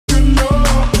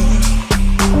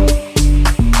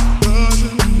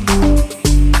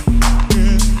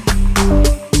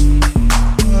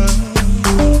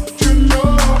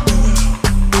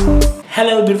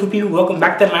welcome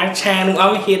back to my channel.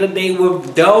 I'm here today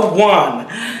with the one,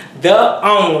 the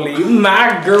only,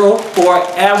 my girl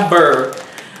forever,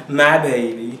 my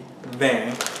baby,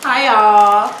 Van. Hi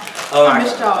y'all. Oh I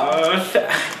missed y'all.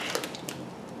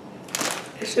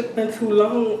 It should have been too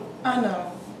long. I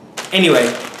know.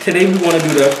 Anyway, today we want to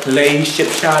do the Daze chip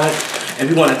challenge, and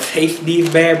we want to taste these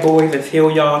bad boys and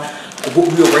tell y'all what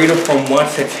we rate them from 1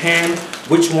 to 10,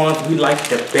 which ones we like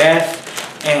the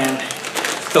best, and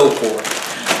so forth.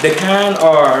 The kind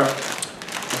are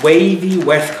wavy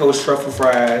West Coast truffle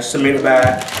fries submitted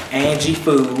by Angie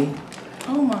Food.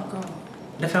 Oh my god.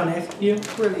 That sound nasty to you?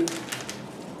 Really?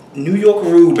 New York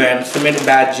Reuben submitted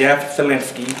by Jeff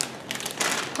Selinsky.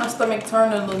 My stomach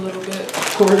turned a little bit.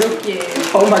 For real?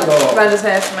 Yeah. Oh my god. I just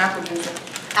had some apple juice.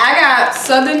 I got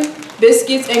Southern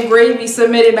Biscuits and Gravy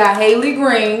submitted by Haley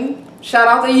Green. Shout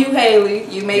out to you, Haley.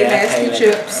 You made nasty Haley.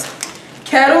 chips.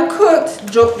 Kettle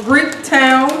Cooked Greek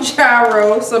Town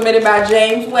Gyro submitted by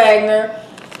James Wagner.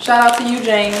 Shout out to you,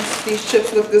 James. These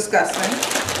chips look disgusting.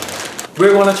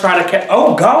 We're gonna try the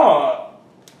oh god.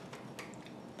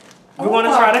 We want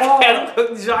to try the kettle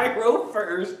cooked gyro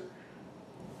first.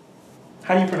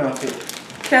 How do you pronounce it?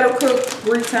 Kettle Cooked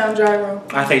Greek Town Gyro.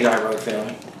 I say gyro,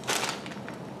 Sam.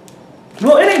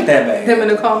 Well, it ain't that bad. Him in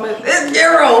the comments. It's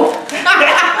gyro.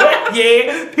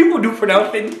 Yeah, people do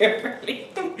pronounce it differently.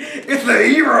 It's a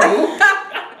hero.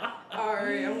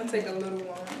 Alright, I'm gonna take a little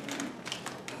one.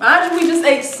 Mind you, we just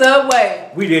ate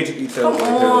Subway. We did eat Subway.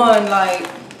 Come on, like.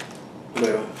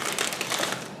 Well.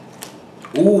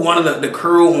 Ooh, one of the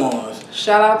curl ones.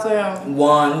 Shout out to him.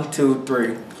 1, 2,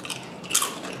 3.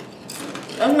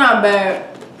 That's not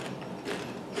bad.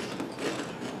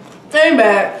 It ain't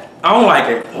bad. I don't like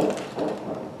it.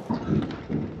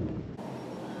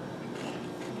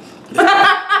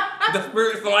 The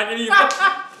spirits don't like it either.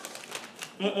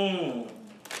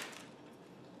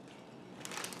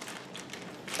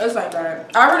 That's not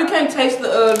bad. I really can't taste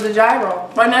the gyro.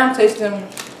 Right now I'm tasting,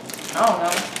 I don't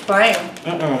know, plain.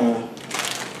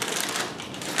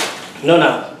 No.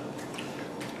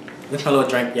 This my little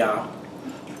drink, y'all.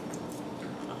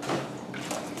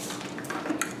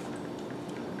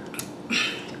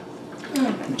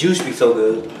 Juice be so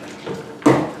good.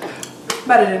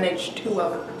 Better than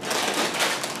H2O.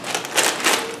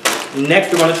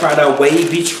 Next, we're gonna try the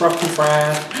wavy truffle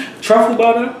fries. Truffle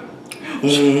butter.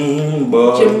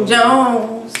 Butter. Jim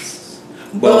Jones.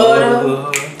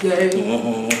 Butter.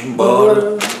 Yeah.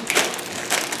 Butter.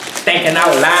 Thinking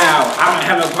out loud. I don't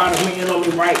have a part of me on me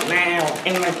right now.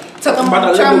 And like, Talking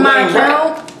about the my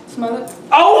account. Smell it.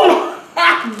 Oh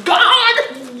my god!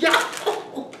 Yo!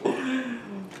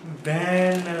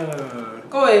 Banner.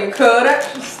 Go ahead, cut that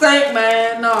stink,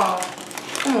 man. No.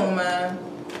 Come on, man.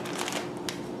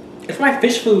 It's like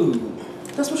fish food.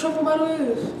 That's what truffle butter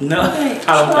is. No, I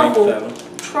don't think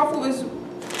so. Truffle is.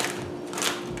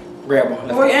 Grab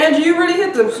one. Wait, Angie, you really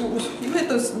hit the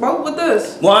boat with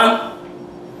this.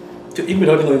 1, 2. You can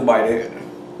hold it and bite it.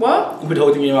 What? You can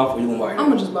hold it in your mouth or you can bite it. I'm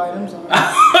gonna just bite it. I'm sorry. I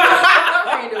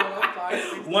can't do it. I'm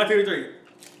sorry. 1, 2, 3.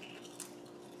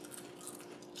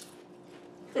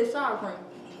 It's sour cream.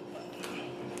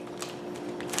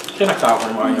 Just like sour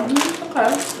cream, Mario. Okay.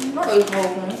 Not really sour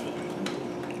cream.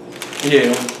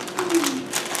 Yeah.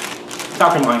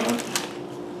 Sour cream, Mario.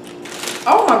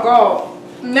 Oh my god.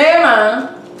 Never mind.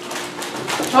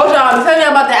 Hold y'all. I'm telling you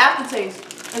about the aftertaste.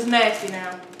 It's nasty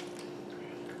now.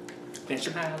 Finish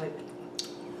your palate.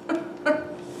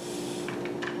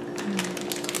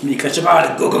 You cut your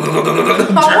palate. Go. Jerk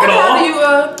it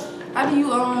off. How do you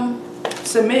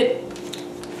submit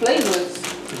flavors?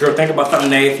 Girl, think about something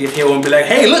nasty if you want to be like,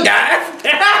 hey, look, guys.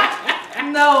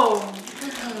 No.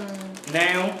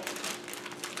 Now,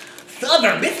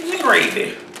 Southern Biscuits and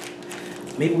Gravy.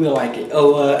 Maybe we'll like it.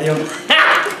 Oh, You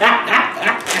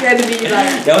had to be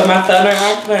like. that was my Southern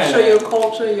accent. Show your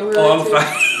culture, your heritage. Oh, I'm sorry.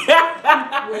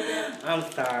 I'm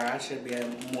sorry. I should be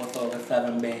more so of a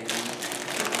Southern band.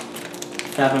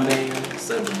 Southern band.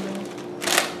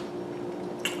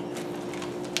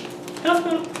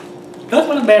 That's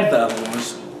one of the bad Southern ones.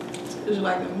 Cause you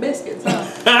like them biscuits, huh?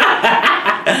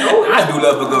 I do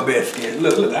love a good biscuit.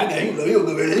 Look, I got you. You a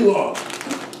good biscuit. You are.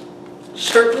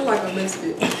 Shirt look like a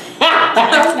biscuit.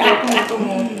 Come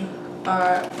on.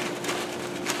 Alright.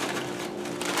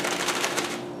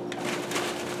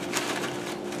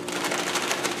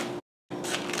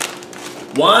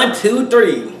 One, 2,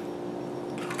 3.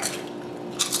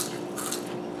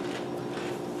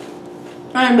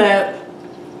 Ain't bad.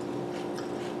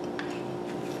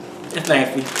 It's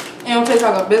nasty. It don't taste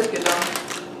like a biscuit though.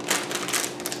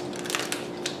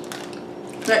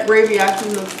 That gravy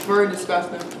actually looks very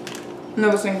disgusting.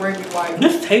 Never seen gravy white.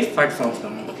 This tastes like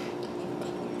something.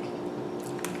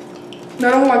 No,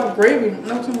 I don't like the gravy.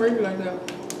 No, some gravy like that.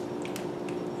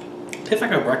 Tastes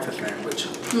like a breakfast sandwich.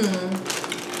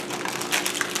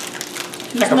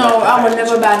 Like no, I would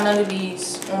never buy none of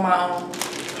these on my own.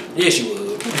 Yes, you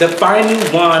would. The final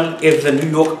one is the New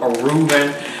York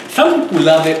Reuben. Some people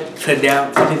love it to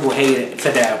death. Some people hate it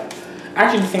to death. I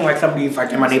actually think like some of these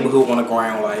like in my neighborhood on the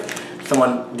ground, like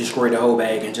someone destroyed the whole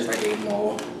bag and just like ate them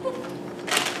all. I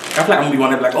feel like I'm gonna be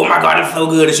one to be like, oh my god, it's so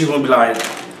good, and she's gonna be like,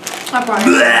 I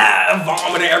probably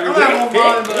vomiting everywhere. I'm not gonna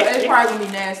vomit, but it's probably gonna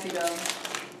be nasty though.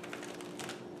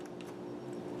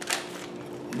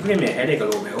 You gave me a headache a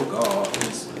little bit. Oh god.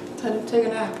 Time to take a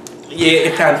nap. Yeah,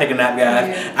 it's time to take a nap, guys.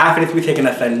 Yeah. After this, we taking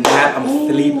us a nap. I'm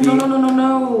sleepy.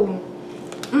 No.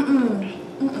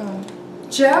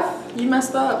 Jeff, you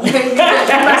messed up. You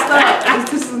messed up.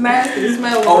 This is nasty. It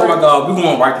smells. Oh my god, we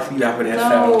gonna wipe the feet after this.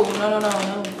 No.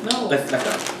 Let's go.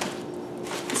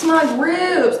 It smells like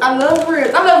ribs. I love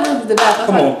ribs. I love ribs to death. That's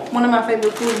Come like on. one of my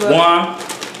favorite foods. But One.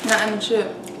 not in the chip.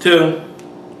 2,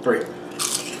 3.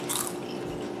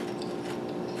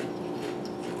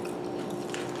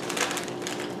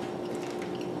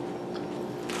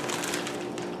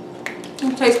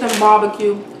 I'm tasting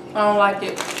barbecue. I don't like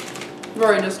it.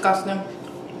 Very disgusting.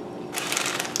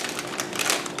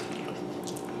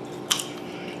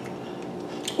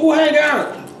 Oh, hey,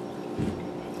 God.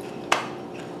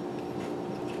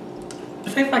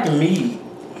 It tastes like meat.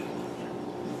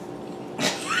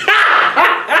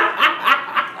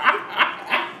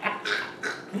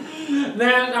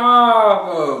 That's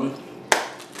awful.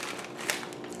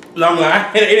 No, I'm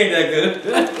lying. It ain't that good.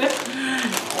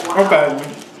 Okay.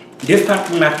 This has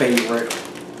to be my favorite.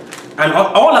 And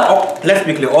let's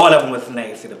be clear, all of them was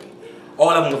nasty to me.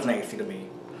 All of them was nasty to me.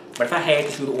 But if I had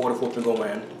to choose the order for it to go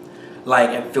in,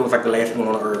 like it feels like the last one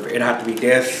on the earth, it'd have to be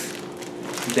this,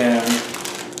 then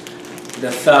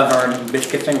the Southern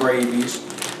biscuits and gravies,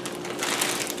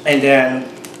 and then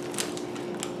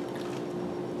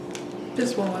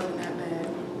this one wasn't that bad.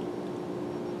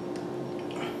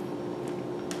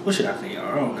 what should I say, y'all?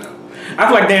 I don't know. I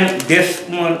feel like then this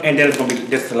one, and then it's gonna be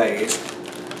this Lays.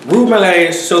 Reuben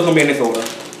Lays, so it's gonna be in this order.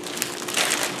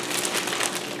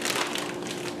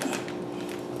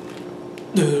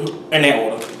 In that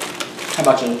order. How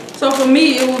about you? So for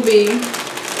me, it would be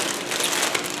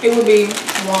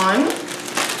one.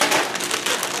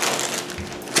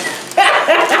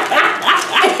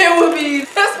 It would be,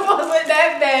 this wasn't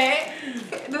that bad.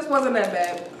 This wasn't that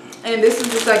bad. And this is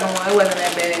the second one, it wasn't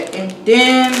that bad. And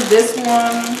then this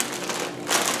one,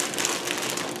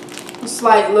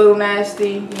 slight little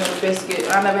nasty, you know, the biscuit.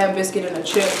 I never had biscuit in a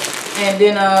chip. And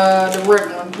then the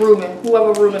red one, Reuben.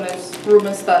 Whoever Reuben is,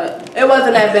 Reuben Studdard. It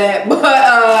wasn't that bad, but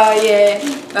yeah,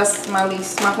 that's my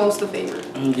close to favorite.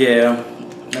 Yeah,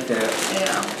 that's it.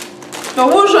 Yeah. So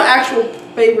what was your actual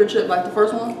favorite chip? Like the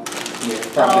first one? Yeah,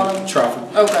 probably truffle.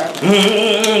 Okay.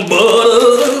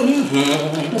 Butter.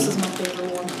 This is my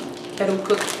favorite one. Kettle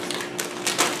cooked.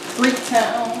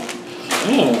 Freaktown.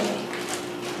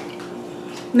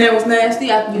 That was nasty.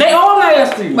 They all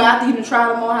nasty. But after you try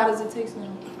them all, how does it taste now?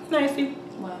 Nasty.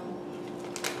 Wow.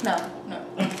 No.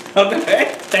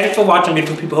 Okay. Thanks for watching,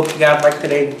 beautiful people. Hope you guys liked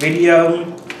today's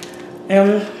video.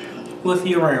 And we'll see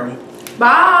you around.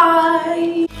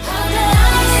 Bye.